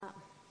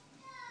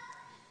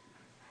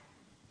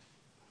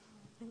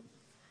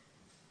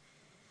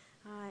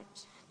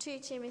2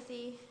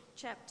 Timothy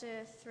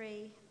chapter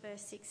 3,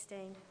 verse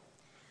 16.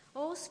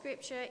 All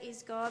scripture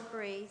is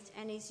God-breathed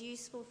and is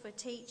useful for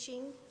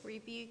teaching,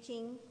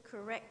 rebuking,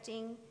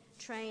 correcting,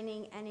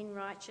 training, and in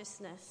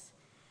righteousness,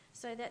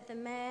 so that the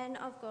man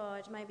of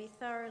God may be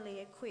thoroughly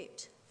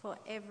equipped for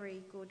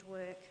every good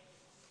work.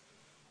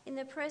 In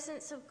the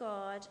presence of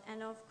God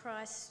and of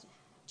Christ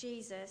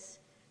Jesus,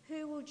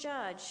 who will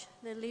judge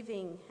the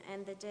living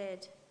and the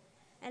dead,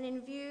 and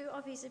in view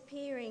of his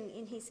appearing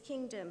in his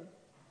kingdom,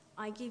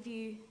 I give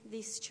you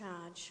this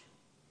charge.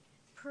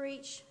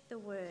 Preach the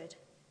word.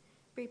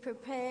 Be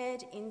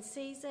prepared in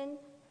season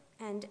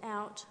and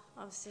out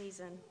of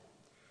season.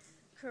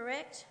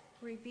 Correct,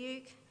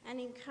 rebuke,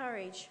 and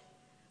encourage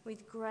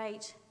with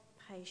great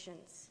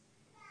patience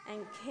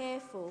and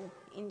careful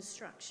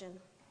instruction.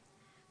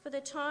 For the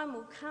time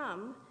will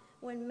come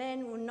when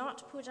men will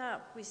not put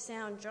up with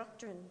sound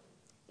doctrine.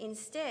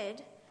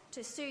 Instead,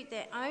 to suit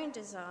their own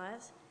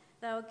desires,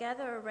 they will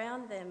gather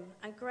around them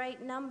a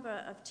great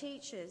number of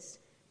teachers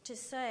to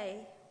say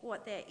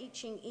what their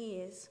itching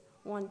ears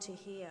want to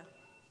hear.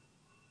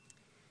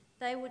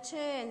 They will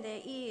turn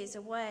their ears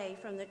away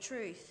from the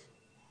truth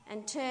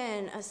and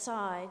turn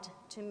aside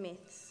to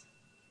myths.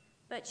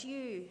 But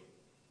you,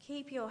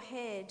 keep your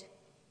head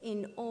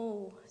in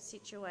all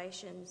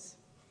situations.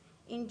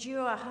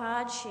 Endure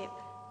hardship.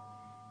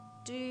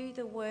 Do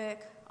the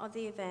work of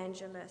the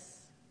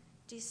evangelist.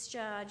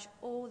 Discharge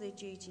all the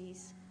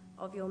duties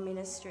of your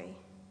ministry.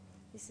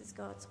 This is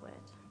God's word.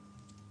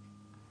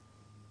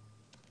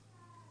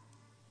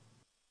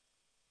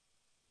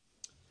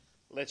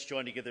 Let's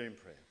join together in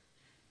prayer.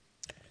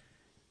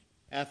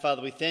 Our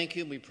Father, we thank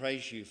you and we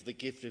praise you for the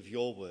gift of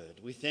your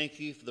word. We thank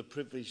you for the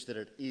privilege that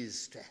it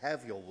is to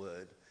have your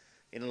word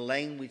in a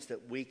language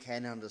that we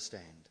can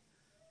understand.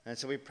 And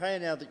so we pray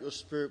now that your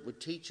Spirit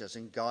would teach us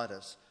and guide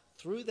us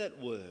through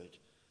that word,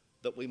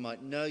 that we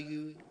might know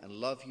you and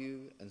love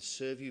you and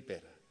serve you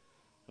better.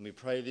 And we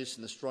pray this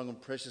in the strong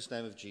and precious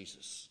name of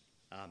Jesus.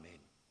 Amen.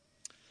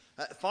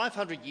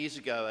 500 years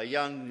ago, a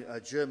young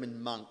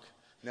German monk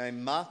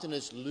named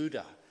Martinus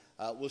Luther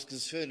was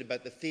concerned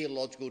about the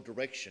theological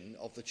direction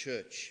of the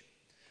church.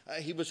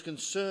 He was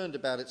concerned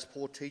about its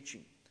poor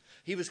teaching.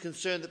 He was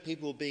concerned that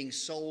people were being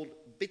sold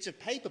bits of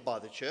paper by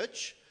the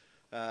church,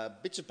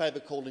 bits of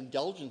paper called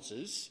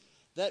indulgences,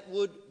 that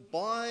would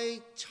buy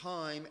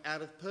time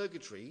out of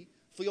purgatory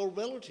for your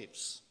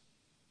relatives.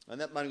 And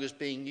that money was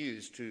being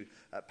used to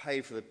pay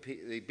for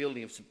the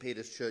building of St.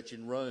 Peter's Church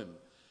in Rome.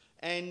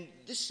 And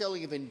this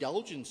selling of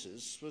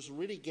indulgences was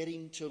really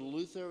getting to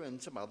Luther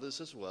and some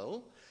others as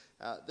well.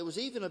 There was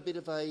even a bit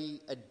of a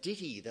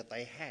ditty that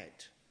they had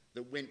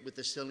that went with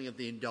the selling of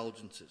the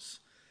indulgences.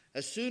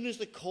 As soon as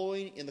the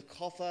coin in the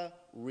coffer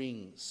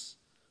rings,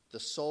 the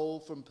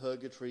soul from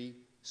purgatory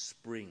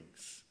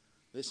springs.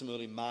 There's some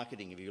early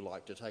marketing, if you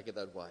like, to take it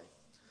that way.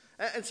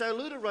 And so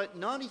Luther wrote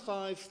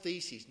 95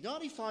 theses,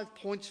 95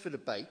 points for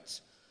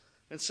debate.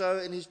 And so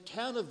in his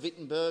town of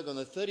Wittenberg on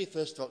the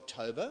 31st of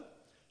October,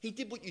 he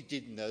did what you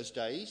did in those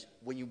days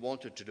when you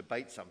wanted to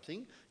debate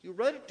something. You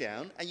wrote it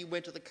down and you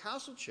went to the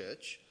castle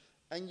church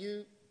and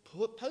you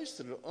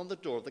posted it on the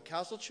door of the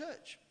castle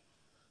church.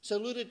 So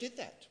Luther did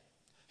that.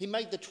 He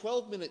made the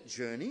 12-minute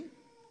journey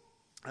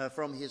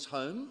from his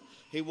home.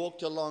 He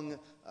walked along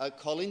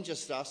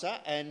Kollingerstrasse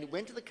and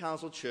went to the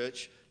castle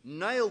church,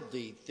 nailed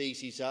the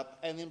theses up,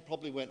 and then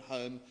probably went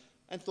home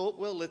and thought,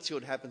 well, let's see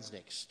what happens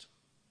next.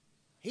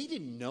 He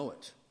didn't know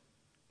it,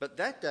 but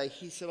that day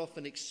he set off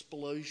an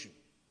explosion.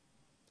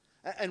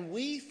 And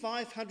we,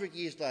 500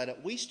 years later,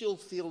 we still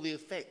feel the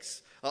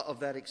effects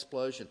of that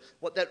explosion.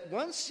 What that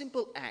one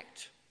simple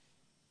act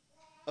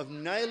of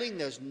nailing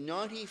those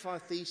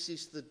 95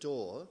 theses to the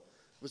door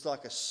was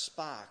like a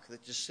spark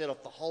that just set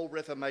off the whole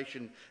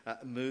Reformation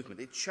movement.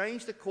 It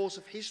changed the course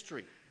of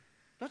history,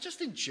 not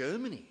just in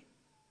Germany,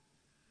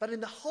 but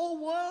in the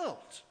whole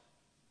world.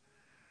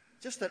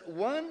 Just that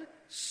one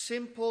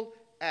simple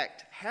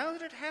act. How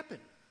did it happen?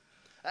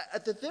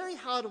 At the very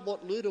heart of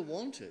what Luther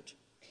wanted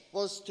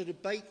was to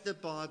debate the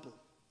Bible.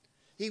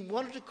 He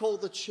wanted to call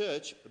the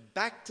church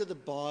back to the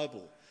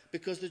Bible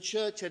because the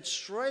church had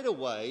strayed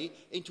away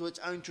into its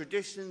own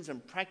traditions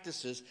and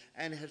practices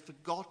and had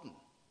forgotten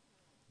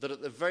that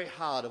at the very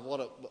heart of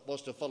what it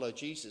was to follow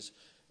Jesus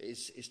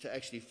is to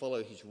actually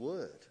follow his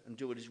word and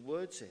do what his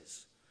word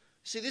says.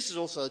 See, this is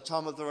also the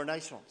time of the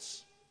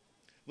Renaissance,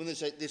 when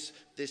there's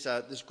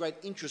this great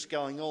interest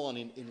going on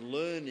in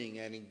learning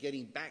and in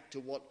getting back to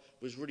what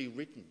was really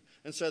written.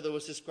 And so there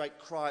was this great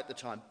cry at the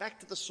time, back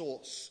to the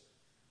source.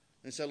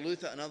 And so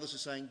Luther and others are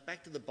saying,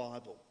 back to the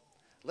Bible.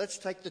 Let's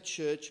take the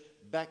church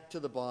back to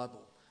the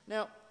Bible.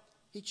 Now,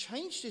 he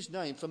changed his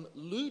name from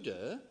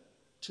Luther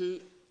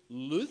to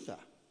Luther.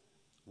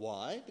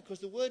 Why? Because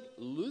the word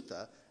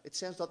Luther, it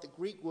sounds like the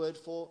Greek word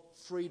for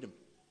freedom.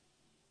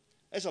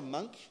 As a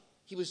monk,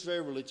 he was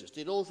very religious,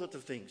 did all sorts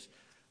of things,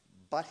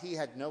 but he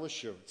had no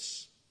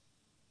assurance.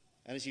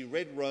 And as he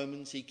read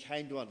Romans, he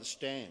came to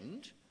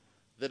understand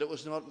that it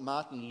was not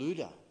Martin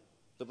Luther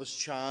that was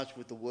charged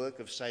with the work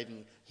of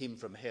saving him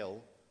from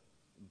hell,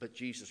 but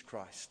Jesus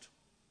Christ.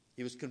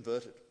 He was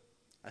converted.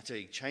 until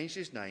he changed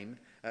his name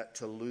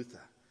to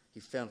Luther. He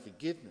found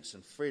forgiveness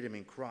and freedom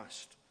in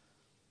Christ.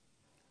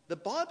 The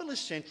Bible is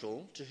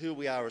central to who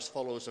we are as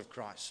followers of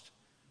Christ.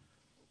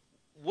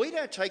 We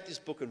don't take this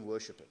book and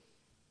worship it.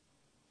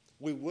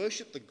 We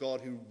worship the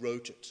God who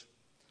wrote it.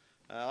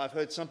 I've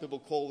heard some people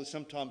call this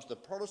sometimes the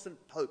Protestant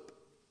Pope.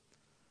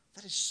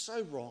 That is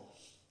so wrong.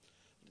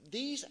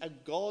 These are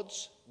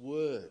God's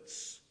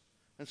words.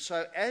 And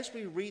so as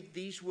we read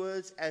these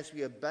words, as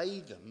we obey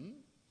them,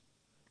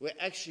 we're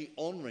actually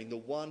honouring the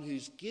one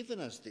who's given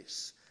us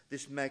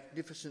this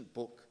magnificent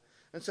book.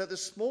 And so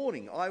this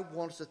morning, I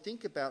want us to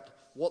think about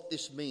what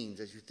this means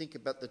as you think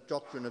about the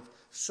doctrine of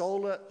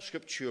sola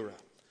scriptura,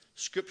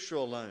 Scripture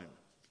alone.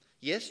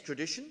 Yes,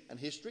 tradition and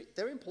history,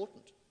 they're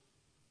important.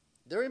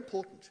 They're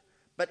important.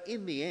 But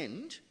in the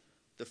end,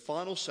 the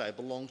final say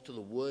belongs to the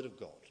Word of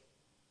God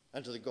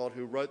and to the God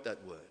who wrote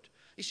that Word.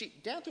 You see,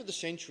 down through the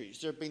centuries,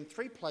 there have been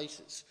three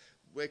places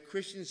where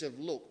Christians have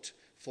looked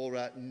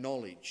for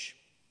knowledge,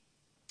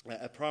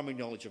 a primary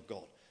knowledge of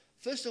God.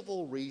 First of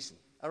all, reason,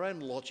 our own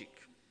logic.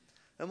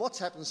 And what's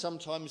happened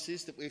sometimes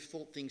is that we've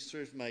thought things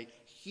through from a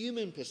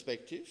human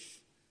perspective,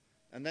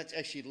 and that's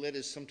actually led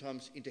us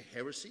sometimes into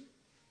heresy,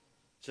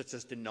 such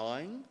as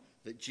denying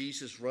that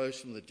Jesus rose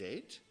from the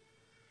dead.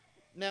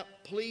 Now,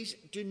 please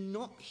do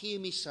not hear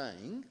me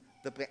saying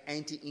that we're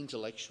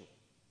anti-intellectual.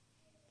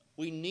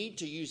 We need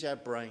to use our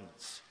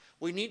brains.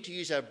 We need to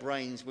use our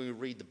brains when we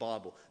read the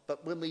Bible.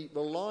 But when we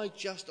rely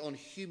just on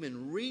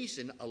human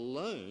reason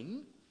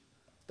alone,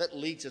 that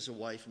leads us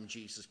away from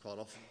Jesus quite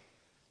often.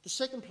 The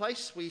second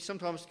place we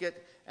sometimes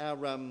get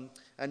our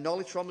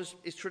knowledge from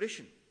is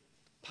tradition.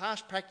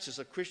 Past practices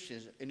of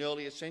Christians in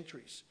earlier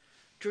centuries.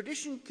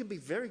 Tradition can be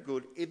very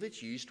good if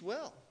it's used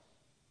well.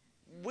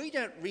 We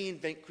don't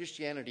reinvent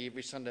Christianity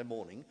every Sunday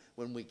morning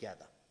when we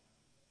gather.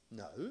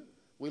 No,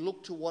 we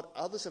look to what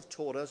others have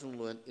taught us and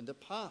learned in the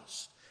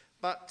past.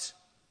 But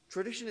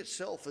tradition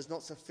itself is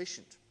not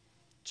sufficient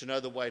to know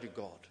the way to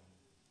God.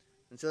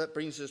 And so that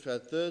brings us to our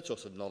third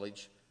source of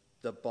knowledge,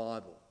 the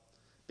Bible.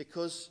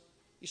 Because,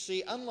 you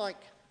see, unlike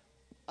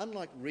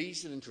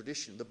reason and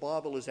tradition, the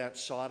Bible is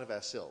outside of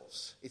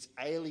ourselves. It's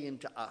alien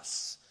to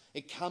us.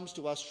 It comes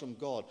to us from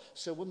God.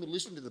 So when we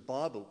listen to the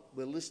Bible,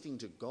 we're listening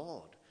to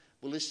God.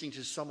 We're listening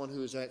to someone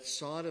who is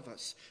outside of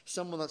us,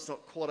 someone that's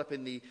not caught up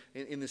in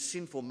the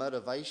sinful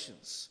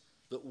motivations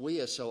that we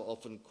are so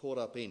often caught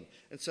up in.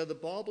 And so the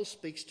Bible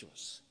speaks to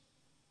us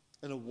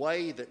in a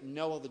way that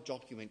no other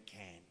document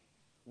can.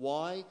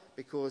 Why?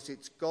 Because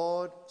it's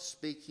God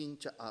speaking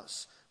to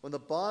us. When the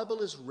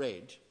Bible is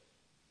read,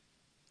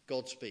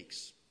 God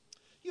speaks.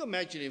 You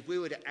imagine if we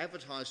were to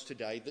advertise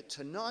today that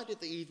tonight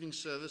at the evening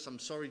service, I'm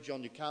sorry,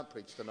 John, you can't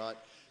preach tonight.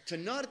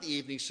 Tonight at the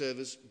evening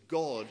service,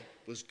 God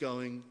was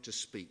going to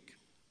speak.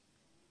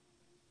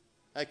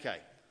 Okay,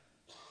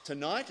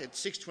 tonight at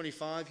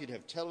 6:25, you'd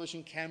have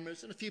television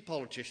cameras and a few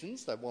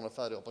politicians. They want a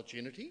photo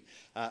opportunity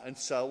and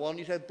so on.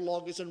 You'd have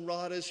bloggers and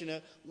writers,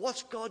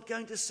 what's God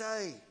going to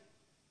say?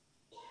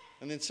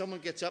 And then someone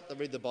gets up, they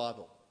read the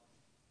Bible.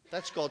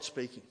 That's God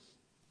speaking.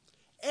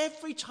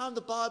 Every time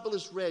the Bible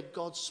is read,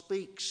 God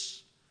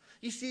speaks.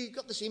 You see, you've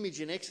got this image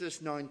in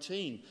Exodus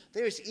 19.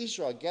 There is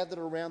Israel gathered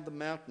around the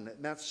mountain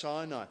at Mount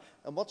Sinai.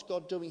 And what's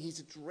God doing? He's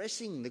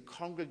addressing the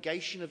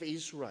congregation of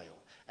Israel.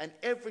 And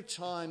every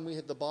time we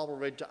have the Bible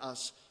read to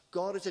us,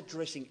 God is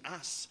addressing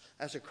us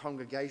as a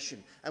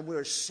congregation. And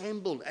we're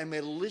assembled and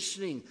we're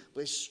listening.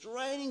 We're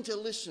straining to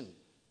listen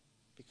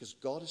because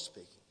God is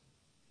speaking.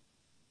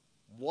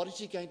 What is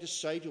he going to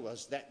say to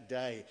us that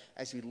day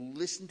as we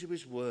listen to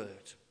his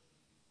word?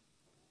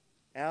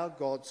 Our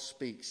God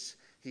speaks.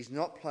 He's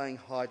not playing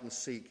hide and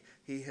seek.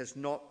 He has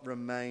not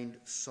remained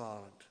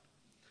silent.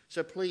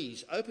 So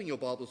please, open your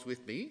Bibles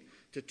with me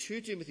to 2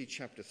 Timothy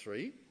chapter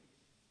 3.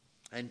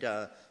 And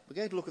we're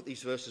going to look at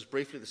these verses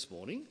briefly this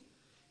morning.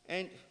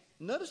 And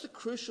notice the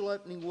crucial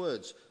opening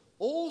words.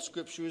 All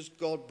Scripture is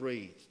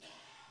God-breathed.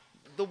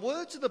 The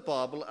words of the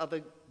Bible are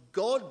the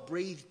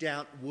God-breathed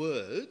out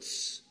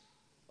words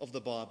of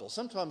the Bible.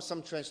 Sometimes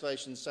some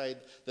translations say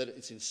that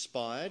it's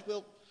inspired.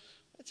 Well,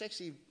 it's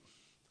actually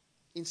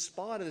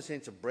inspired in the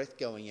sense of breath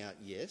going out,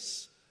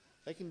 yes.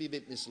 They can be a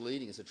bit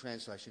misleading as a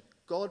translation.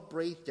 God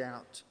breathed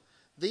out.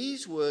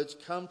 These words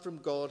come from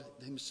God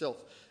himself.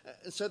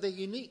 And so they're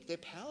unique, they're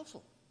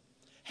powerful.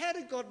 How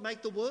did God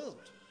make the world?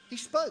 He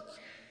spoke.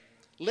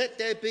 Let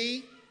there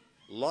be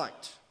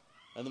light.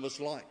 And there was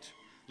light.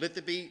 Let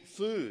there be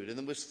food. And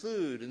there was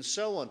food, and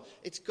so on.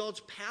 It's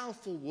God's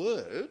powerful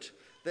word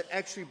that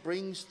actually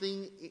brings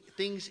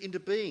things into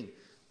being.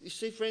 You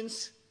see,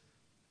 friends,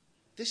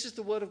 this is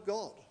the word of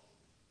God.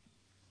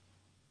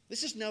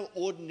 This is no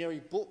ordinary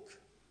book.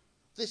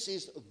 This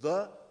is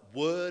the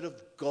Word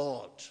of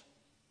God.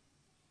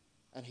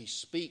 And he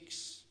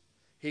speaks.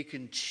 He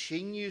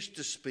continues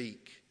to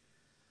speak.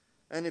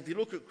 And if you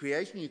look at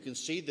creation, you can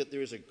see that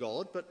there is a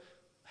God, but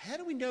how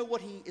do we know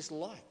what he is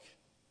like?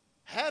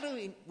 How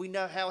do we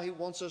know how he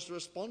wants us to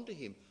respond to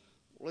him?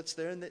 Well, it's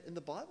there in the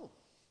Bible.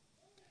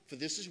 For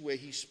this is where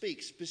he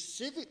speaks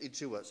specifically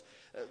to us.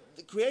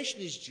 The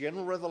creation is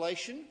general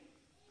revelation.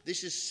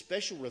 This is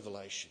special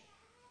revelation.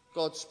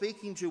 God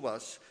speaking to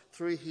us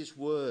through his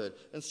word.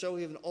 And so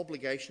we have an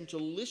obligation to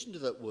listen to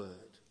that word.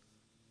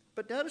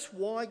 But notice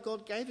why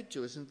God gave it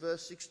to us in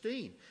verse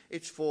 16.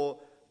 It's for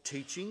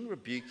teaching,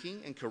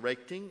 rebuking and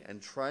correcting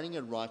and training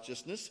in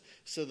righteousness,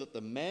 so that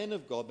the man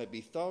of God may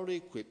be thoroughly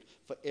equipped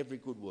for every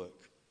good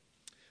work.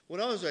 When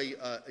I was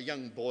a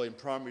young boy in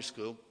primary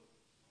school,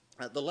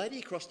 the lady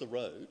across the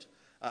road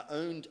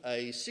owned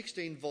a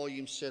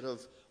 16-volume set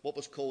of what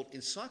was called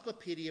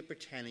Encyclopaedia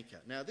Britannica.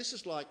 Now, this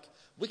is like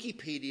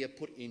Wikipedia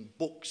put in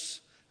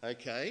books,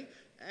 okay?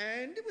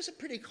 And it was a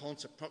pretty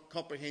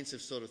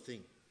comprehensive sort of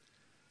thing.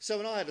 So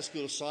when I had a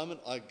school assignment,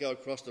 I'd go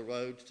across the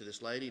road to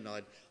this lady and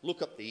I'd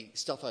look up the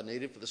stuff I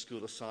needed for the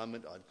school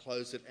assignment. I'd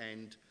close it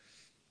and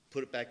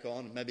put it back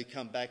on and maybe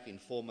come back in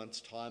 4 months'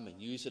 time and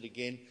use it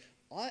again.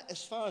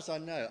 As far as I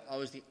know, I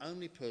was the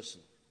only person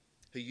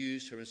who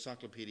used her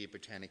Encyclopaedia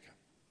Britannica.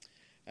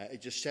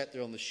 It just sat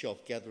there on the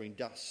shelf gathering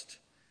dust.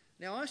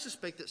 Now, I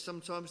suspect that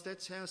sometimes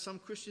that's how some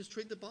Christians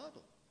treat the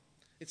Bible.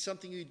 It's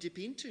something you dip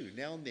into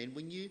now and then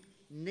when you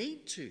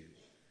need to.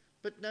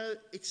 But no,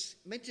 it's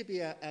meant to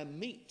be our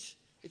meat.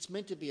 It's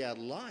meant to be our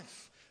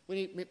life.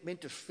 We're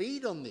meant to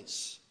feed on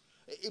this.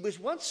 It was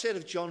once said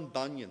of John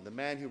Bunyan, the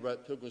man who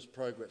wrote Pilgrim's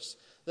Progress,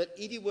 that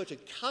if you were to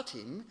cut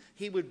him,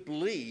 he would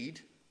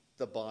bleed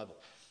the Bible.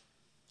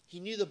 He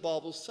knew the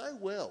Bible so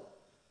well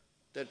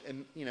that,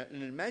 in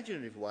an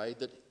imaginative way,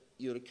 that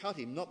you were to cut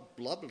him, not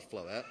blood would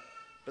flow out,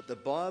 but the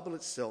Bible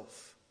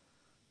itself.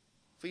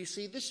 For you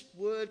see, this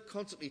word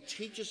constantly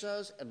teaches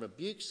us and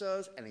rebukes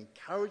us and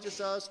encourages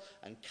us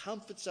and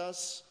comforts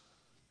us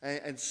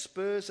and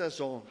spurs us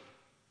on.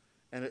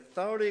 And it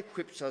thoroughly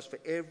equips us for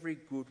every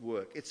good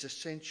work. It's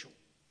essential.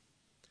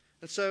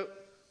 And so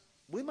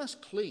we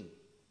must cling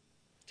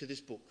to this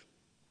book.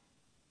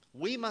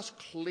 We must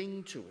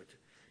cling to it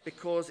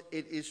because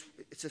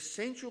it's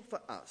essential for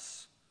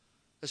us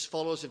as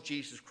followers of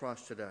Jesus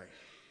Christ today.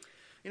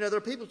 You know, there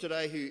are people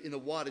today who, in the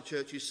wider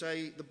church, who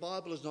say the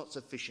Bible is not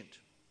sufficient.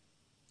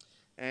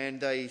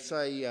 And they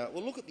say,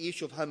 well, look at the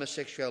issue of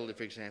homosexuality,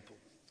 for example.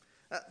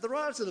 The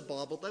writers of the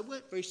Bible, they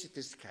weren't very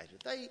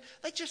sophisticated.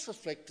 They just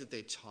reflected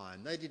their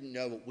time. They didn't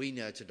know what we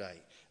know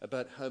today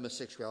about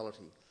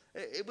homosexuality.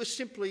 It was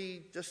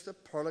simply just a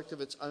product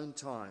of its own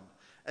time.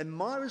 And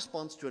my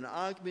response to an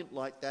argument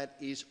like that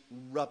is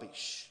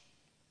rubbish.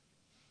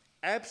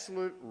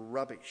 Absolute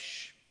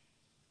rubbish.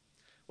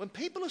 When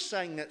people are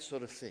saying that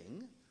sort of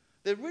thing,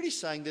 they're really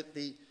saying that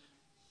the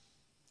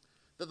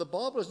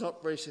Bible is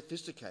not very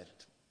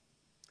sophisticated.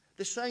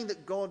 They're saying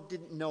that God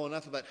didn't know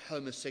enough about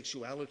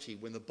homosexuality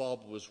when the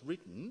Bible was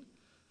written,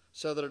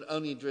 so that it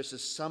only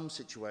addresses some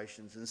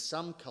situations and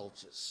some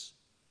cultures.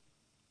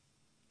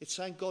 It's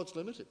saying God's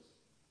limited.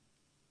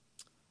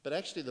 But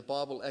actually, the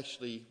Bible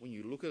when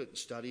you look at it and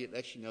study it,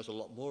 actually knows a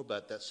lot more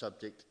about that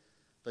subject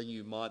than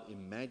you might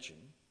imagine.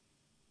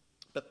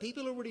 But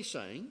people are already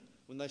saying,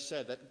 when they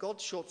say that,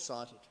 God's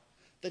short-sighted,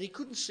 that he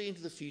couldn't see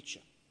into the future,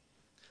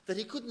 that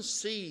he couldn't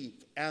see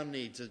our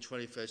needs in the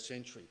 21st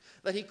century,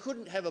 that he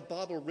couldn't have a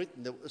Bible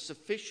written that was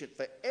sufficient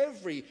for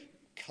every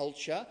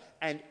culture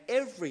and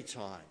every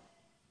time,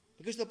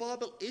 because the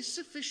Bible is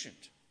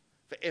sufficient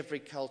for every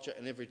culture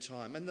and every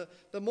time. And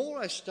the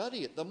more I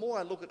study it, the more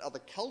I look at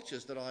other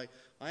cultures that I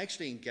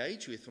actually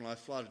engage with when I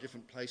fly to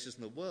different places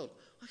in the world,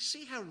 I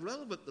see how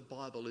relevant the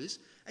Bible is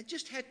and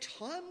just how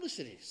timeless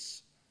it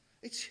is.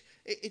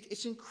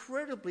 It's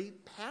incredibly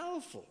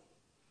powerful.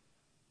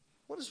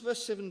 What does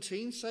verse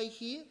 17 say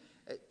here?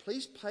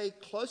 Please pay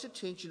close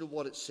attention to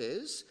what it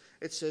says.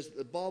 It says that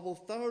the Bible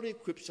thoroughly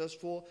equips us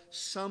for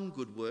some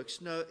good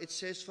works. No, it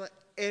says for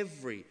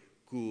every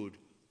good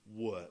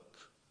work.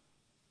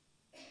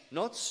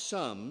 Not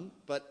some,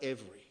 but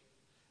every.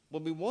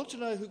 When we want to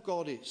know who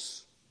God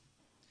is,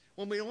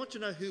 when we want to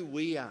know who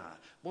we are,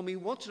 when we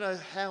want to know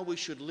how we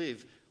should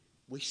live,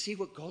 we see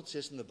what God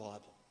says in the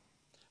Bible.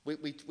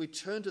 We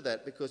turn to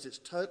that because it's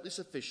totally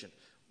sufficient.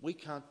 We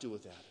can't do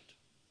without it.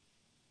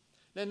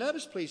 Now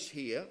notice please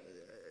here,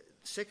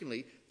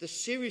 secondly, the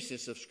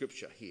seriousness of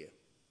Scripture here.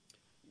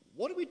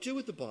 What do we do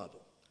with the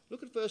Bible?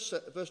 Look at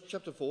verse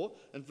chapter 4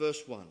 and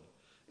verse 1.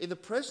 In the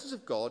presence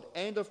of God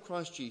and of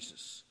Christ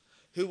Jesus,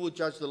 who will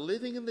judge the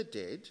living and the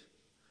dead,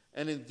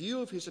 and in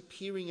view of his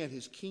appearing and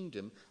his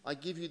kingdom, I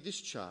give you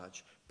this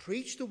charge.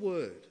 Preach the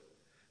word.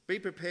 Be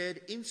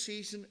prepared in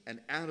season and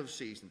out of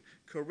season.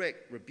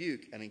 Correct,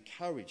 rebuke, and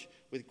encourage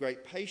with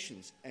great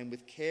patience and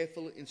with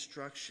careful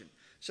instruction.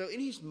 So in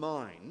his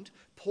mind,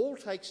 Paul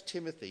takes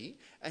Timothy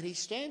and he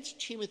stands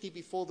Timothy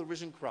before the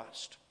risen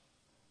Christ.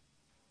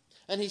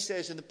 And he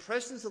says, in the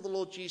presence of the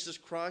Lord Jesus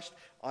Christ,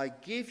 I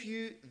give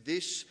you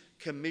this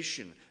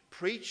commission.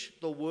 Preach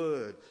the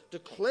word.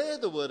 Declare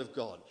the word of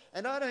God.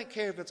 And I don't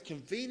care if it's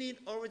convenient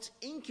or it's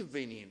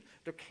inconvenient.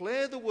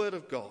 Declare the word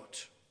of God.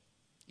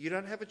 You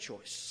don't have a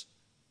choice.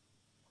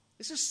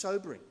 This is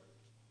sobering.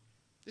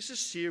 This is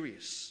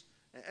serious.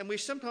 And we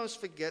sometimes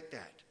forget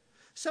that.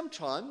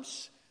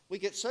 Sometimes we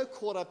get so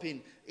caught up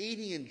in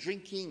eating and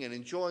drinking and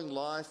enjoying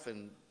life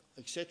and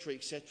etc.,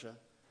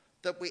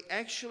 that we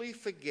actually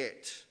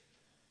forget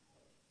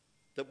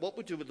that what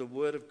we do with the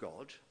Word of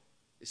God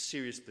is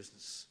serious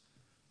business.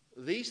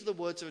 These are the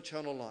words of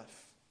eternal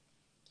life.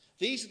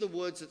 These are the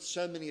words that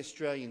so many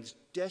Australians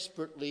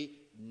desperately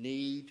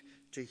need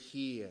to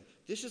hear.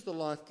 This is the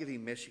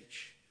life-giving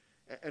message.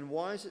 And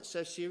why is it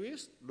so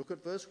serious? Look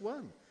at verse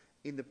 1.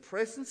 In the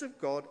presence of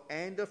God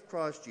and of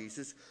Christ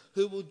Jesus,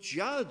 who will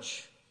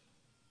judge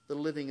the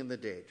living and the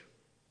dead.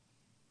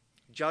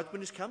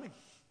 Judgment is coming,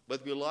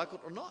 whether we like it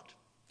or not.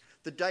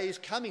 The day is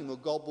coming where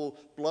God will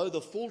blow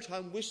the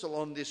full-time whistle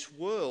on this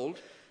world,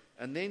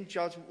 and then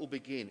judgment will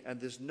begin.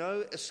 And there's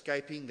no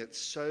escaping that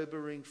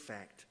sobering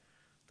fact,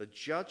 the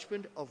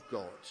judgment of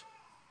God.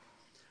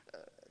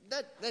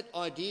 That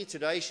idea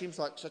today seems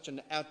like such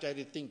an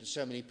outdated thing to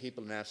so many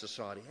people in our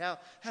society. How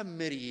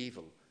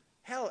medieval,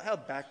 how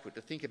backward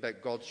to think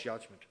about God's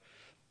judgment.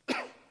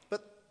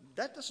 But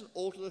that doesn't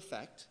alter the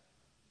fact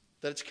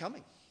that it's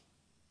coming.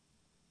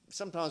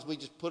 Sometimes we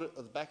just put it at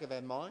the back of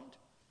our mind.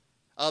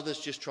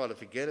 Others just try to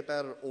forget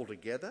about it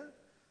altogether.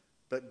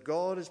 But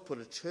God has put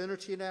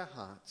eternity in our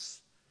hearts.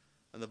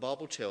 And the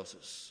Bible tells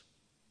us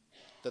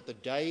that the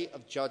day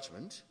of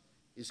judgment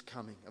is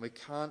coming. And we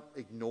can't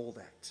ignore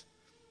that.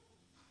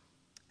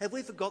 Have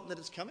we forgotten that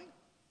it's coming?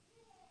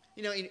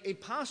 You know, in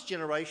past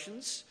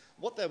generations,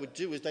 what they would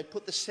do is they'd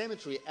put the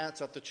cemetery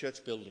outside the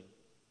church building.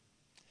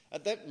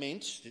 And that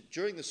meant that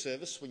during the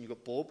service, when you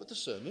got bored with the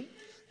sermon,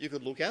 you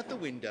could look out the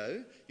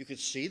window, you could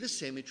see the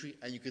cemetery,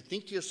 and you could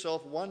think to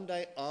yourself, one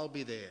day I'll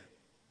be there.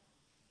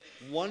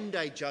 One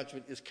day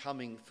judgment is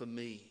coming for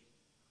me.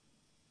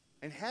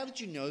 And how did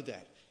you know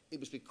that?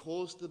 It was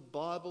because the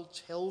Bible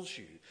tells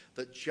you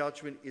that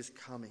judgment is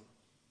coming.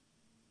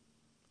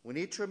 We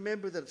need to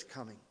remember that it's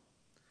coming.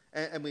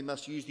 And we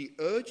must use the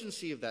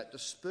urgency of that to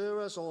spur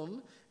us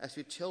on as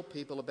we tell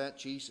people about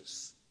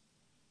Jesus.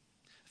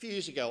 A few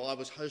years ago, I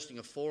was hosting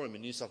a forum in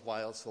New South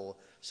Wales for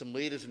some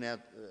leaders in our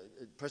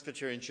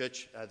Presbyterian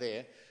church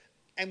there,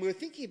 and we were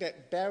thinking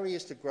about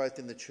barriers to growth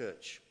in the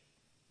church.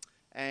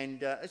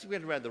 And as we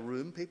went around the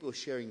room, people were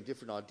sharing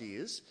different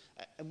ideas,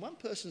 and one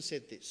person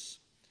said this: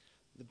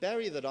 the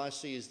barrier that I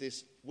see is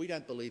this: we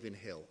don't believe in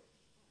hell.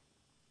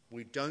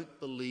 We don't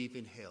believe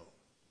in hell.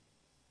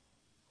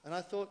 And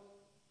I thought,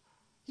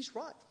 he's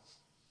right.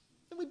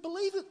 And we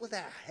believe it with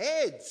our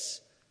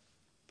heads.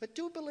 But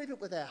do we believe it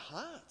with our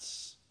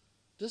hearts?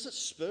 Does it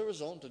spur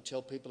us on to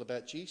tell people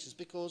about Jesus?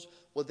 Because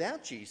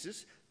without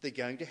Jesus, they're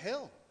going to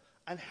hell.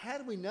 And how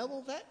do we know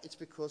all that? It's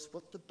because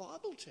what the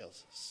Bible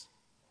tells us.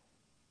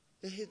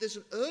 There's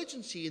an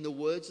urgency in the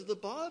words of the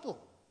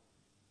Bible.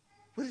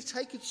 We're to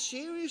take it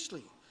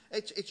seriously.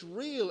 It's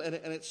real and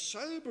it's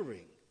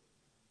sobering.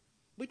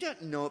 We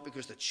don't know it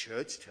because the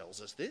church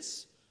tells us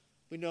this.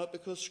 We know it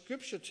because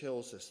Scripture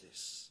tells us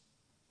this.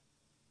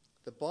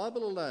 The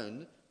Bible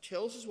alone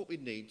tells us what we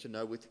need to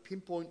know with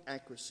pinpoint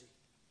accuracy.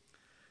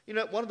 You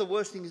know, one of the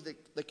worst things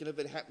that can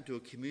ever happen to a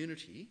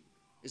community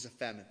is a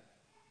famine.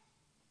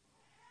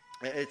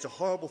 It's a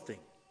horrible thing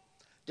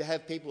to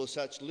have people with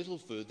such little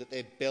food that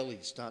their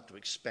bellies start to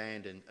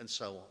expand and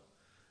so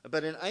on.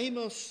 But in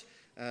Amos,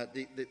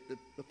 the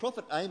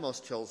prophet Amos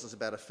tells us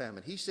about a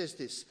famine. He says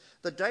this: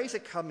 the days are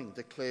coming,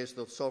 declares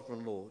the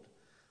sovereign Lord,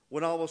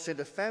 when I will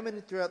send a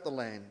famine throughout the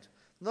land,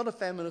 not a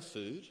famine of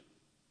food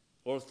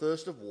or a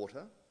thirst of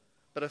water,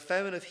 but a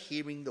famine of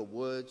hearing the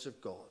words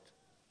of God.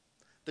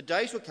 The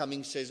days were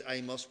coming, says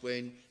Amos,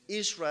 when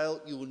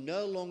Israel, you will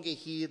no longer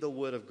hear the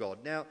word of God.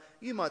 Now,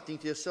 you might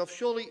think to yourself,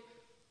 surely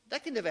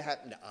that can never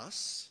happen to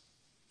us.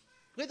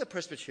 We're the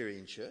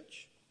Presbyterian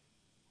Church.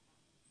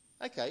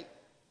 Okay,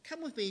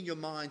 come with me in your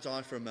mind's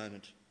eye for a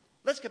moment.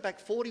 Let's go back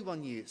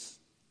 41 years.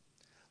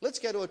 Let's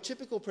go to a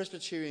typical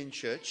Presbyterian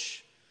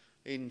church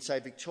in, say,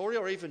 Victoria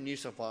or even New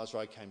South Wales,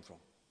 where I came from.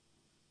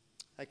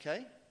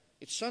 Okay,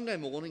 it's Sunday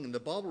morning, and the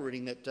Bible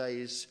reading that day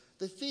is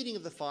the feeding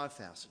of the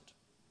 5,000.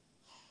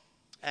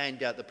 And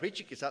the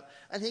preacher gets up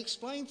and he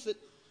explains that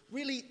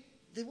really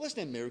there was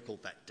no miracle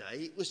that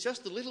day. It was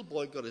just the little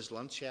boy got his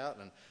lunch out,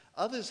 and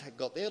others had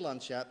got their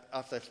lunch out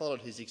after they followed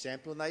his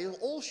example, and they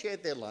all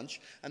shared their lunch,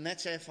 and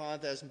that's how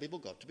 5,000 people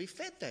got to be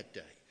fed that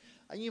day.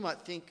 And you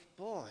might think,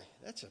 boy,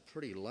 that's a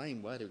pretty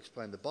lame way to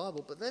explain the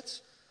Bible, but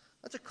that's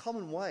a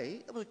common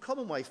way. It was a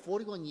common way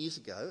 41 years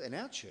ago in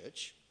our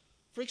church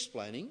for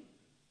explaining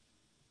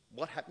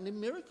what happened in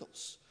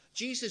miracles.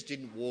 Jesus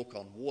didn't walk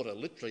on water,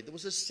 literally. There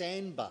was a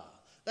sandbar.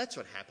 That's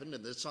what happened,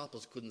 and the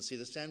disciples couldn't see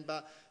the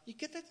sandbar. You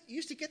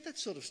used to get that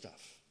sort of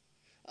stuff.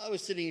 I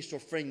was sitting next to a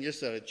friend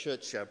yesterday at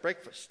church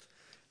breakfast,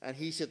 and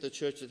he said the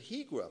church that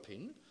he grew up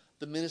in,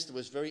 the minister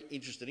was very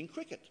interested in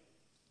cricket.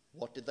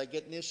 What did they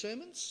get in their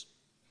sermons?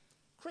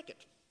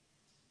 Cricket,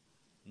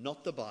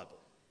 not the Bible.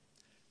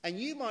 And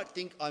you might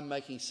think I'm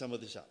making some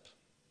of this up.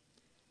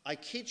 I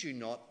kid you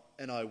not,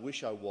 and I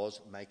wish I was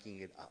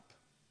making it up.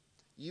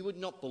 You would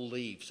not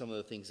believe some of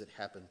the things that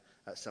happen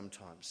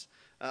sometimes.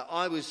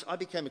 I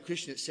became a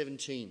Christian at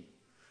 17,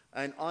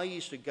 and I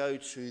used to go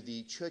to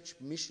the Church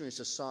Missionary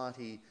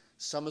Society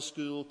summer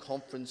school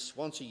conference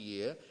once a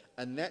year,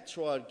 and that's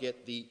where I'd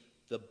get the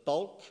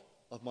bulk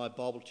of my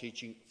Bible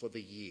teaching for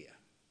the year.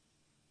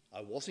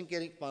 I wasn't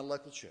getting it from my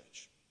local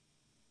church.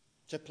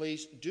 So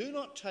please do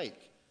not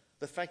take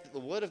the fact that the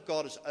Word of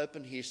God is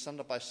open here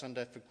Sunday by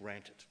Sunday for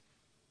granted.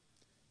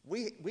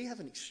 We have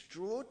an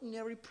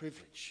extraordinary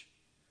privilege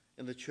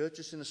in the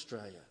churches in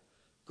Australia.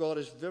 God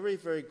is very,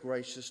 very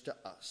gracious to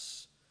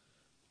us.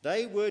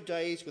 They were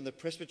days when the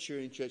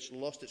Presbyterian Church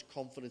lost its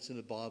confidence in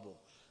the Bible.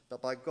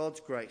 But by God's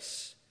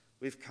grace,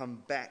 we've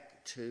come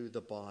back to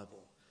the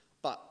Bible.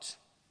 But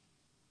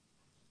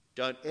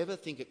don't ever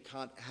think it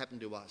can't happen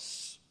to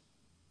us.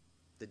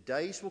 The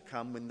days will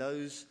come when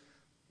those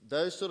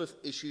sort of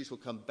issues will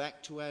come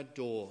back to our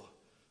door.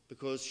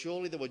 Because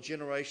surely there were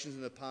generations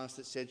in the past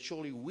that said,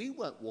 surely we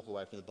won't walk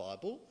away from the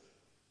Bible.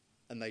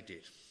 And they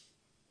did.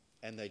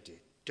 And they did.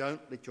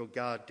 Don't let your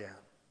guard down.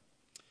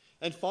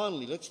 And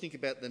finally, let's think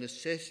about the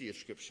necessity of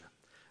Scripture.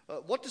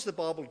 What does the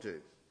Bible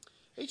do?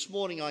 Each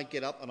morning I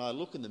get up and I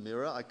look in the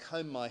mirror, I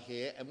comb my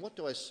hair, and what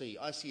do I see?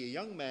 I see a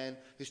young man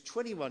who's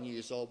 21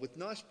 years old with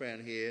nice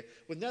brown hair,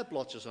 with no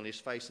blotches on his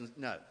face. And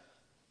no,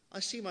 I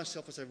see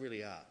myself as I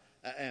really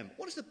am.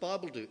 What does the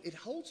Bible do? It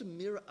holds a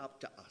mirror up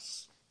to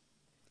us.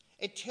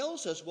 It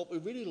tells us what we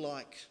really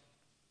like.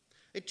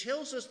 It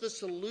tells us the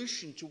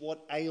solution to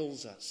what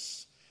ails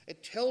us.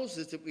 It tells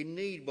us that we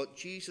need what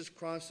Jesus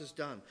Christ has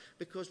done.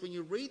 Because when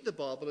you read the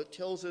Bible, it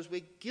tells us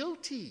we're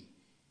guilty.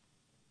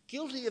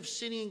 Guilty of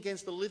sinning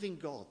against the living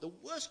God. The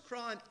worst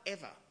crime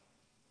ever.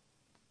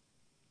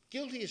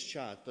 Guilty as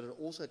charged, but it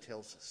also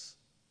tells us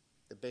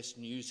the best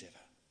news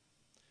ever.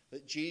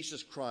 That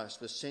Jesus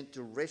Christ was sent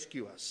to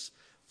rescue us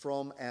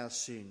from our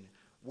sin.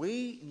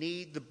 We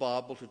need the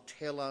Bible to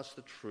tell us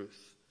the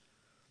truth.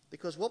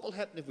 Because what will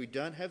happen if we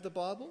don't have the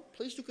Bible?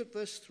 Please look at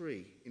verse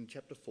 3 in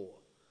chapter 4.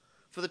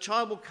 For the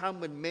time will come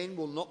when men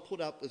will not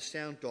put up with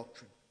sound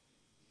doctrine.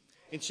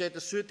 Instead,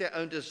 to suit their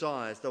own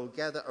desires, they will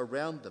gather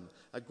around them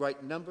a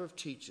great number of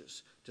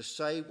teachers to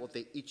say what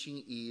their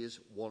itching ears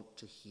want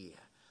to hear.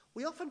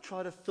 We often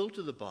try to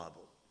filter the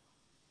Bible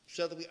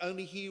so that we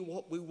only hear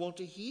what we want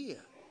to hear.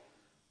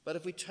 But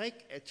if we take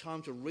our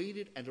time to read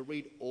it and to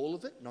read all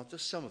of it, not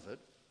just some of it,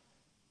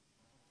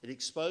 it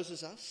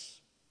exposes us,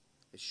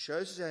 it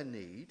shows us our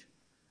need,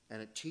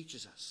 and it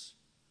teaches us.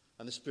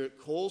 And the Spirit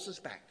calls us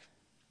back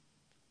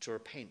to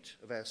repent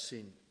of our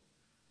sin.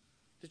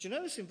 Did you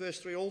notice in verse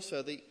 3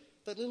 also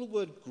that little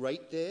word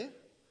great there?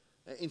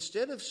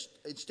 Instead,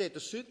 to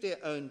suit their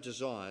own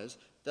desires,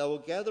 they will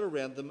gather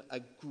around them a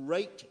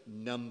great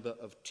number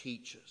of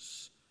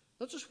teachers.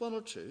 Not just one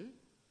or two,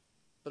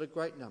 but a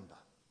great number.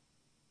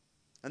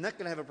 And that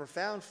can have a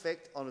profound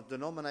effect on a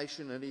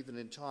denomination and even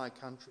entire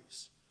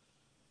countries.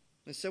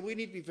 And so we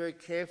need to be very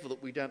careful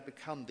that we don't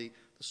become the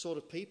sort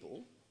of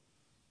people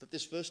that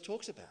this verse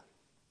talks about.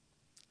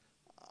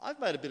 I've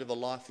made a bit of a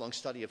lifelong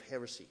study of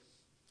heresy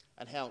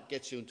and how it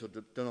gets you into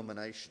a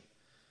denomination.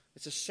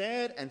 It's a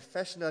sad and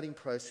fascinating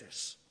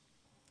process.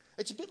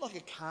 It's a bit like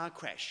a car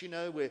crash,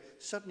 where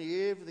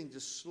suddenly everything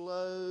just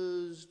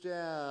slows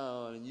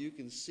down and you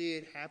can see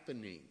it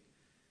happening.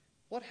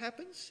 What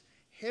happens?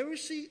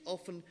 Heresy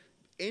often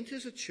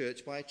enters a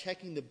church by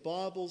attacking the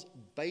Bible's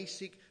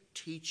basic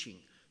teaching.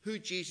 Who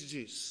Jesus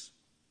is,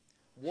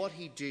 what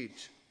he did,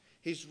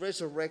 his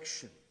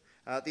resurrection,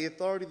 the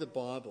authority of the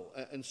Bible,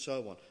 and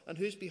so on. And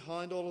who's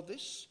behind all of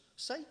this?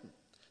 Satan.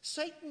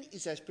 Satan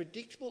is as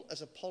predictable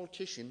as a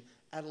politician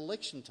at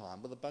election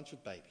time with a bunch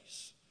of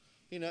babies.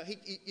 You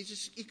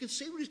can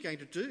see what he's going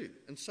to do,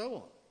 and so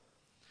on.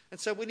 And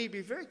so we need to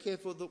be very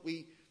careful that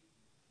we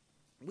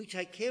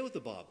take care of the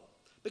Bible,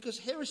 because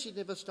heresy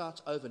never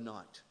starts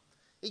overnight.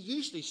 It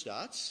usually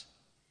starts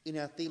in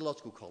our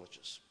theological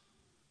colleges.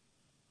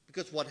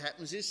 Because what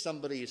happens is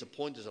somebody is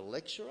appointed as a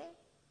lecturer,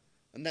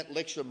 and that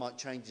lecturer might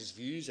change his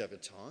views over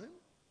time.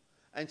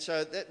 And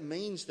so that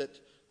means that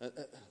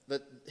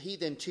he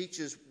then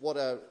teaches what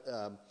are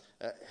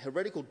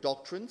heretical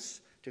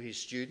doctrines to his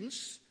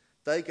students.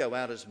 They go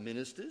out as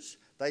ministers.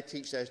 They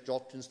teach those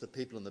doctrines to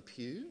people in the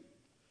pew.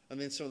 And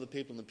then some of the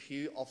people in the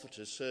pew offer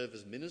to serve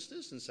as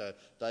ministers, and so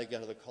they go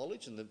to the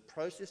college, and the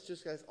process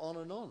just goes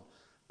on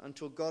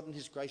until God in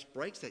his grace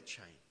breaks that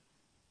chain.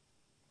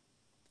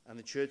 And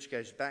the church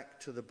goes back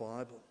to the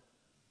Bible.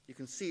 You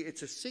can see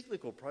it's a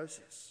cyclical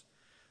process.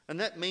 And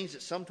that means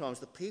that sometimes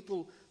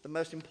the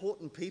most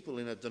important people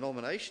in a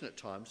denomination at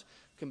times,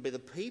 can be the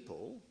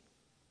people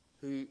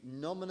who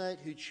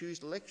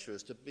choose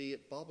lecturers to be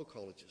at Bible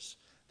colleges.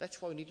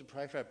 That's why we need to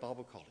pray for our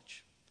Bible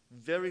college.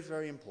 Very,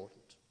 very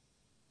important.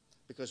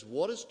 Because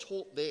what is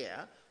taught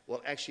there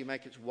will actually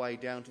make its way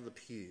down to the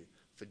pew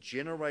for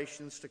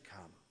generations to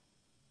come.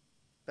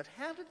 But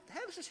how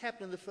does this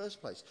happen in the first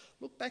place?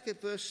 Look back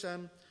at verse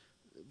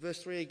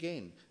 3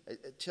 again.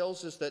 It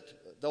tells us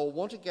that they'll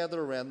want to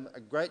gather around a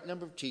great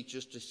number of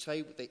teachers to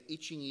say what their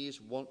itching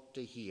ears want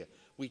to hear.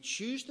 We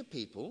choose the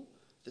people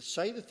that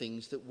say the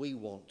things that we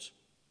want.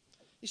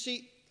 You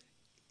see,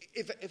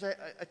 if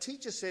a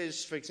teacher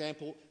says, for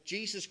example,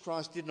 Jesus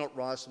Christ did not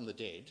rise from the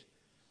dead,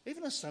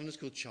 even a Sunday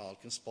school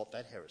child can spot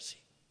that heresy.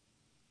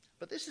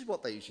 But this is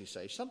what they usually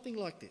say, something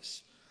like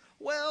this.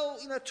 Well,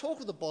 talk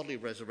of the bodily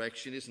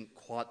resurrection isn't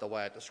quite the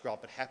way I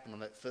describe it happened on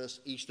that first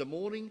Easter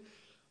morning.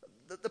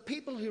 the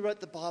people who wrote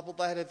the Bible,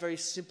 they had a very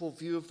simple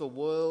view of the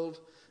world.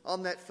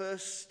 On that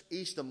first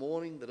Easter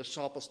morning, the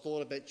disciples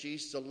thought about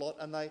Jesus a lot,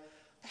 and they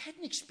had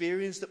an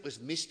experience that was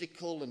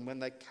mystical, and when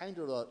they came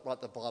to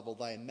write the Bible,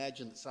 they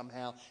imagined that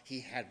somehow he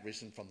had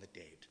risen from the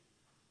dead.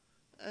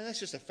 And that's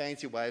just a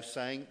fancy way of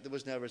saying there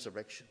was no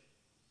resurrection.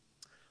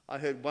 I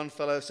heard one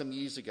fellow some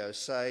years ago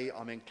say,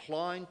 I'm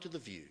inclined to the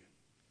view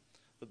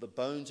that the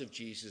bones of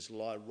Jesus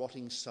lie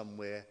rotting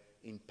somewhere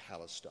in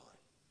Palestine.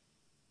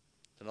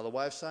 It's another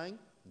way of saying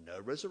no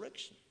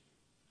resurrection.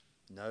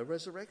 No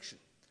resurrection.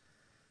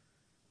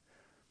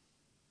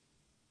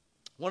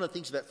 One of the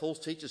things about false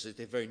teachers is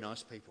they're very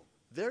nice people,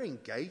 very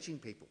engaging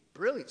people,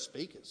 brilliant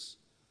speakers.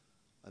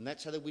 And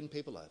that's how they win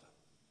people over.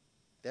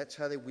 That's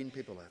how they win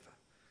people over.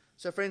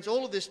 So friends,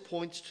 all of this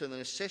points to the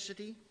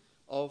necessity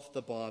of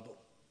the Bible.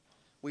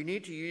 We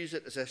need to use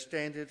it as a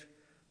standard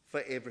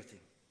for everything.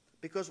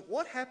 Because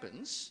what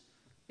happens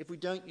if we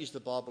don't use the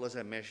Bible as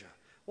our measure?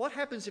 What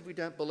happens if we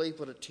don't believe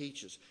what it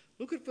teaches?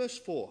 Look at verse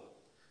 4.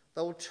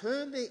 They will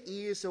turn their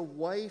ears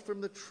away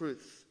from the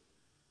truth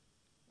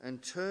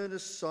and turn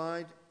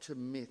aside to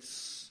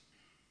myths.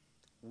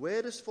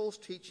 Where does false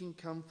teaching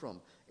come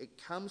from?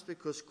 It comes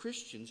because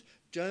Christians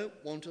don't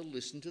want to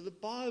listen to the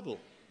Bible.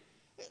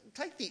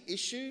 Take the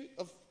issue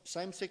of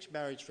same-sex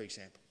marriage, for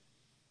example.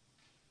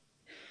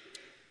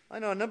 I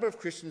know a number of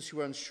Christians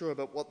who are unsure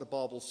about what the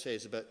Bible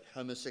says about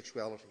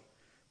homosexuality.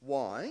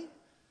 Why?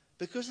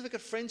 Because they've got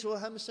friends who are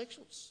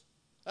homosexuals.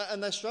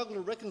 And they struggle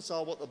to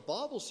reconcile what the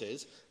Bible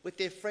says with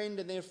their friend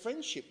and their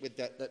friendship with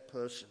that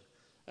person.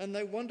 And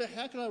they wonder,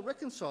 how can I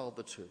reconcile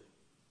the two?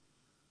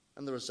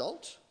 And the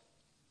result?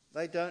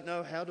 They don't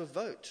know how to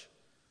vote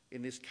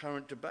in this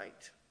current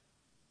debate.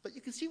 But you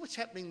can see what's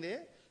happening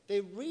there.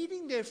 They're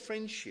reading their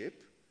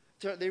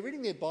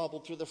Bible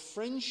through the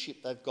friendship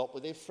they've got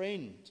with their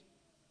friend,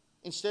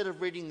 instead of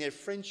reading their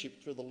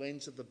friendship through the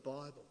lens of the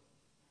Bible.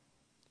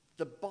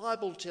 The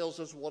Bible tells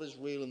us what is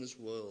real in this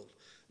world.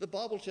 The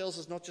Bible tells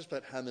us not just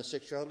about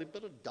homosexuality,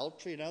 but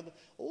adultery and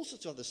all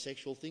sorts of other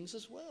sexual things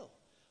as well.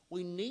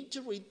 We need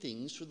to read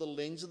things through the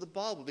lens of the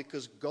Bible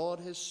because God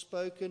has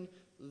spoken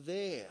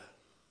there.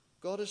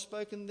 God has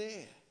spoken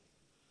there.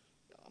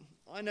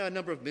 I know a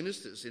number of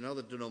ministers in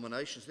other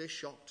denominations, they're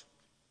shocked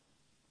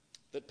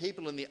that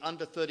people in the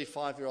under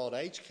 35-year-old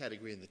age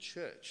category in the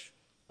church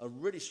are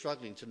really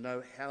struggling to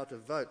know how to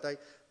vote.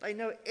 They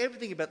know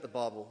everything about the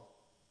Bible,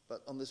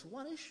 but on this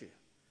one issue,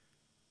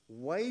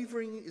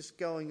 wavering is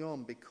going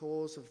on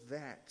because of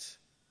that.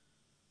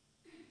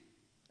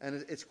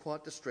 And it's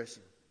quite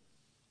distressing.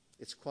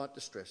 It's quite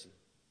distressing.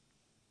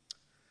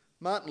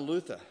 Martin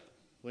Luther,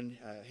 when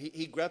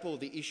he grappled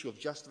with the issue of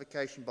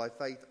justification by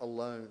faith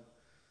alone,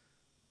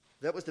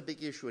 that was the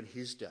big issue in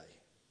his day.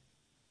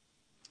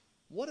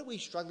 What are we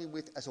struggling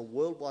with as a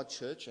worldwide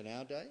church in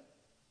our day?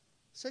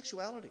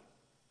 Sexuality.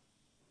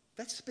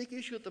 That's the big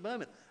issue at the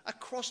moment,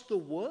 across the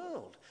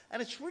world.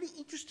 And it's really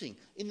interesting.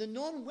 In the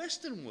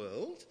non-Western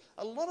world,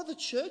 a lot of the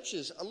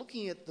churches are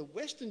looking at the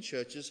Western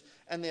churches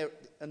and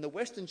the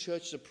Western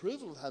church's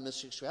approval of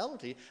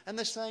homosexuality, and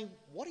they're saying,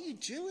 what are you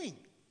doing?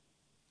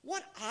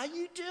 What are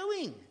you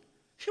doing?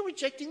 You're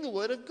rejecting the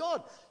word of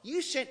God.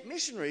 You sent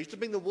missionaries to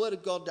bring the word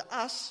of God to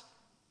us,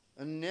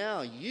 and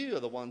now you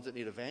are the ones that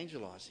need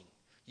evangelizing.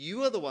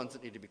 You are the ones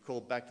that need to be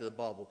called back to the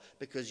Bible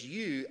because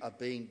you are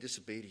being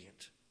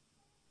disobedient.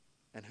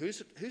 And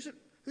who's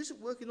at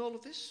work in all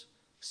of this?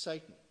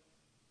 Satan.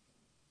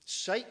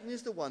 Satan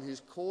is the one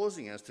who's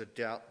causing us to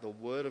doubt the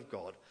word of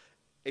God.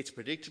 It's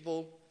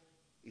predictable.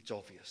 It's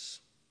obvious.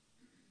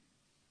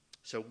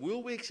 So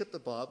will we accept the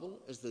Bible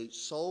as the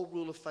sole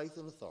rule of faith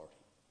and authority?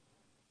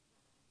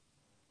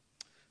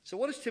 So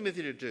what is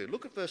Timothy to do?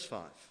 Look at verse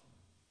 5.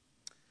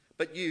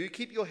 But you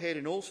keep your head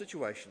in all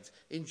situations,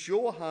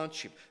 endure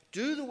hardship,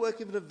 do the work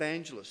of an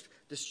evangelist,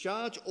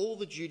 discharge all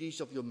the duties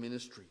of your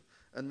ministry.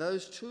 And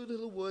those two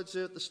little words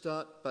there at the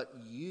start, but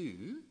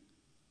you,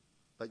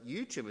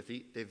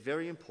 Timothy, they're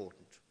very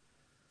important.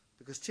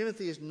 Because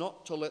Timothy is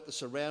not to let the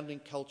surrounding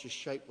culture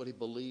shape what he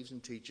believes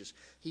and teaches.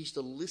 He's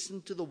to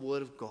listen to the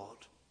word of God.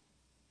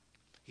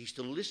 He's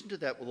to listen to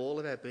that with all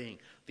of our being.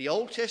 The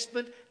Old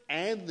Testament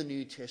and the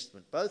New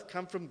Testament both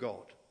come from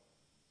God.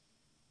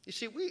 You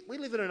see, we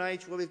live in an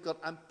age where we've got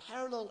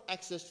unparalleled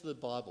access to the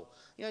Bible.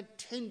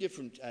 10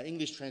 different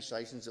English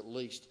translations at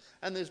least.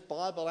 And there's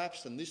Bible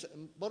apps and this.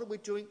 And what are we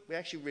doing? We're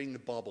actually reading the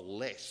Bible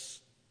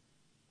less,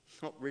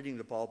 not reading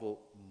the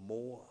Bible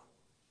more.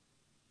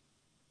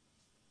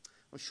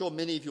 I'm sure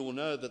many of you will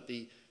know that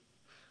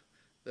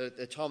at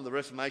the time of the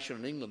Reformation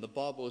in England, the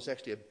Bible was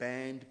actually a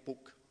banned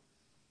book.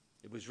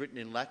 It was written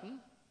in Latin.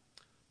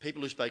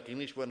 People who spoke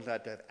English weren't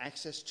allowed to have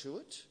access to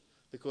it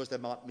because they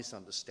might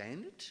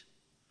misunderstand it.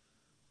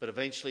 But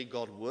eventually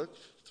God worked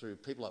through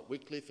people like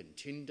Wycliffe and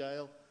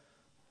Tyndale,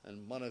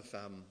 and one of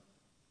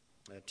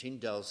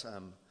Tyndale's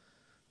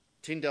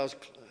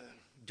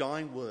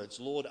dying words,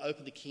 Lord,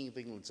 open the King of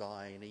England's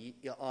eyes.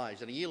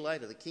 And a year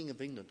later, the King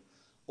of England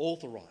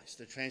authorised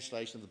the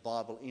translation of the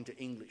Bible into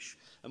English.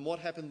 And what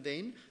happened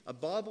then? A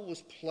Bible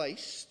was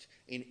placed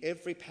in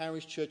every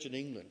parish church in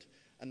England,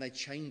 and they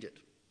chained it.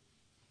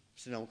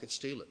 so no one could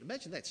steal it.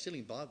 Imagine that,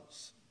 stealing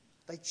Bibles.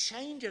 They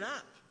chained it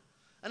up.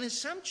 And in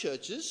some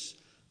churches,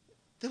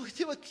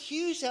 there were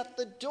queues out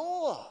the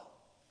door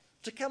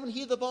to come and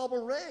hear the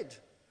Bible read.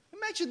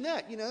 Imagine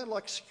that,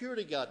 like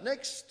security guard.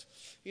 Next,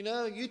 you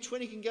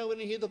 20 can go in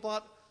and hear the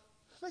Bible.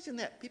 Imagine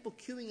that, people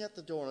queuing out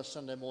the door on a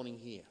Sunday morning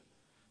here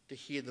to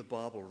hear the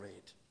Bible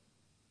read.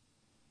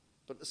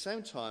 But at the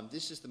same time,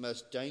 this is the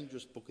most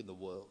dangerous book in the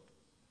world.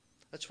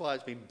 That's why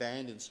it's been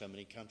banned in so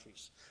many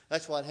countries.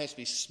 That's why it has to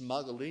be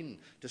smuggled in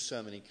to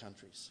so many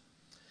countries.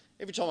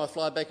 Every time I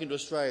fly back into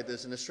Australia,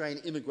 there's an Australian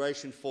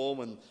immigration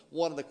form, and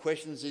one of the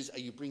questions is, are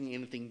you bringing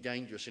anything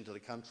dangerous into the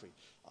country?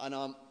 And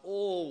I'm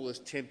always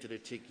tempted to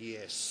tick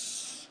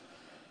yes.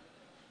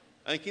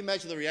 And can you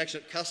imagine the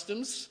reaction at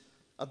customs?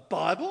 A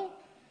Bible?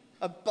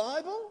 A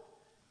Bible?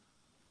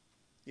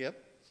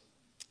 Yep.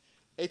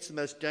 It's the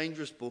most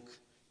dangerous book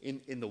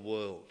in the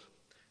world.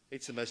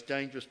 It's the most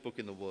dangerous book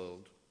in the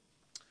world.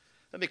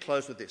 Let me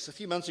close with this. A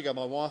few months ago,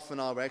 my wife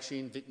and I were actually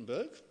in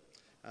Wittenberg,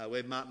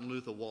 where Martin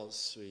Luther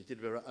was. We did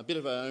a bit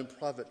of our own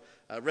private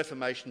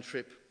Reformation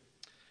trip.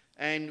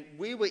 And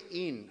we were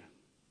in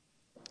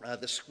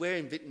the square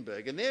in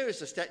Wittenberg, and there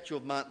is a statue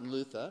of Martin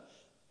Luther,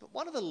 but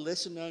one of the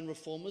lesser-known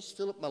reformers,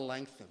 Philip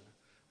Melanchthon.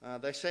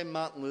 They say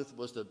Martin Luther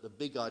was the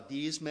big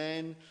ideas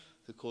man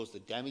who caused the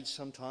damage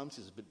sometimes.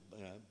 He was a bit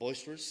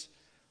boisterous.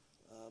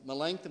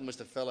 Melanchthon was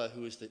the fellow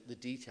who was the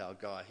detail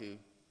guy who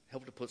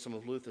helped to put some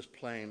of Luther's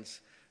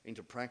plans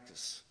into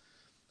practice.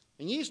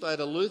 And years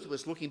later, Luther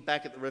was looking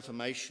back at the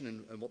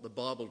Reformation and what the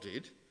Bible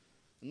did,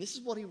 and this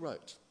is what he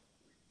wrote.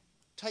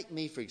 Take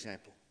me, for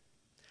example.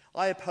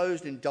 I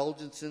opposed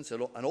indulgences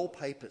and all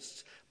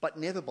papists, but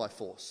never by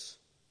force.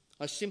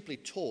 I simply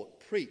taught,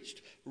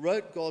 preached,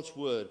 wrote God's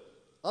word.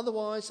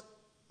 Otherwise,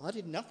 I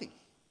did nothing.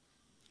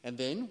 And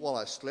then, while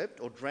I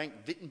slept or drank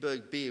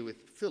Wittenberg beer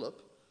with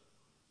Philip,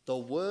 the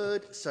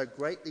word so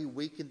greatly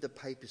weakened the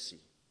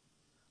papacy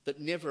that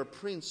never a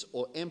prince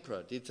or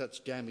emperor did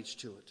such damage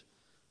to it.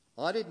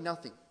 I did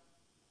nothing.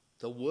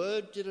 The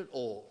word did it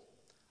all.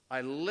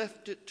 I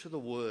left it to the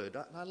word.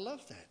 And I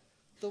love that.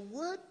 The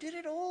word did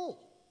it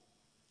all.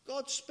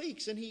 God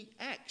speaks and he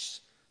acts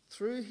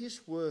through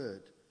his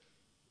word.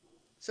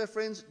 So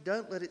friends,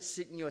 don't let it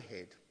sit in your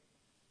head.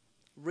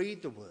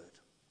 Read the word.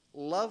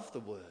 Love the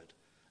word.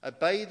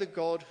 Obey the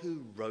God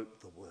who wrote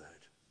the word.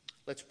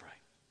 Let's pray.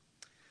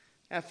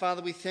 Our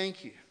Father, we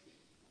thank you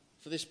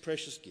for this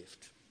precious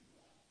gift.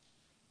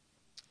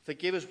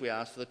 Forgive us, we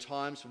ask, for the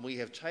times when we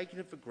have taken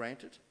it for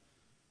granted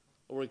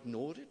or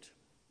ignored it.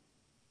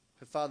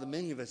 For Father,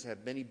 many of us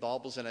have many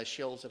Bibles on our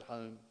shelves at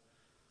home.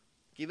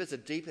 Give us a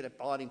deep and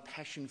abiding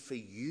passion for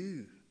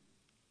you.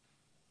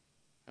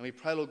 And we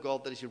pray, Lord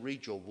God, that as you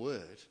read your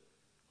word,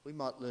 we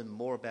might learn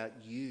more about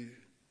you.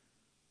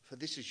 For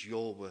this is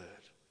your word.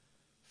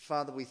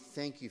 Father, we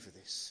thank you for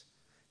this.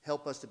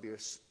 Help us to be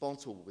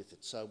responsible with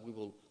it so we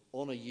will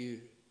honour you.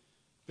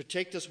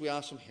 Protect us, we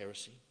ask, from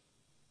heresy.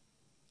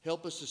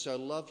 Help us to so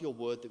love your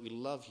word that we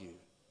love you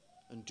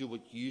and do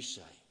what you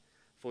say.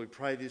 For we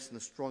pray this in the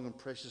strong and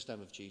precious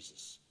name of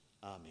Jesus.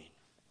 Amen.